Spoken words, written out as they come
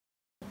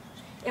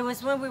It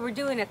was when we were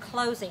doing a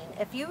closing.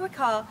 If you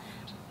recall,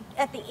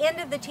 at the end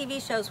of the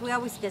TV shows, we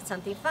always did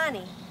something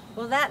funny.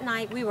 Well, that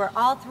night we were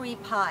all three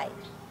pied.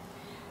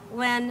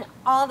 When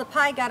all the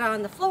pie got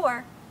on the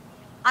floor,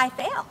 I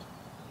fell.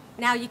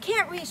 Now, you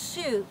can't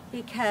reshoot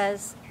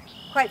because,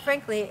 quite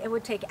frankly, it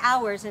would take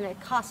hours and it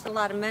costs a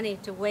lot of money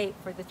to wait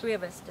for the three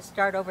of us to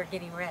start over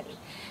getting ready.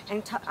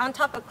 And on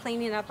top of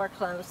cleaning up our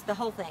clothes, the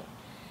whole thing.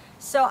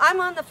 So I'm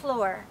on the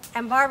floor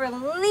and Barbara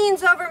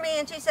leans over me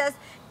and she says,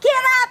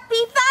 "Get up,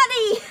 be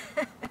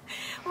funny!"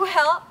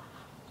 Well,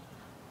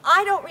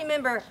 I don't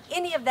remember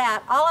any of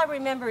that. All I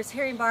remember is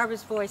hearing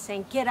Barbara's voice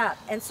saying, "Get up."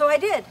 And so I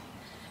did.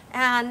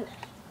 And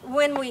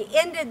when we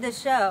ended the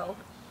show,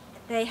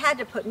 they had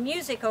to put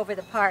music over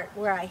the part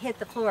where I hit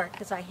the floor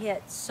because I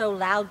hit so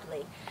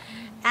loudly.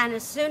 And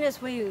as soon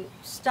as we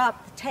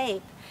stopped the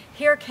tape,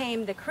 here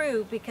came the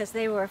crew because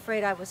they were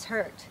afraid I was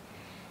hurt.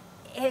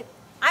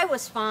 I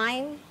was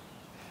fine,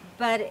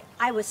 but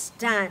I was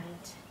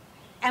stunned.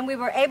 And we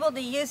were able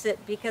to use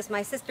it because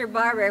my sister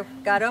Barbara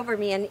got over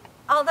me, and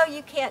although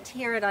you can't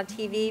hear it on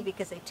TV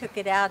because they took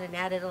it out and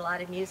added a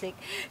lot of music,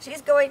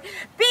 she's going,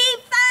 "Be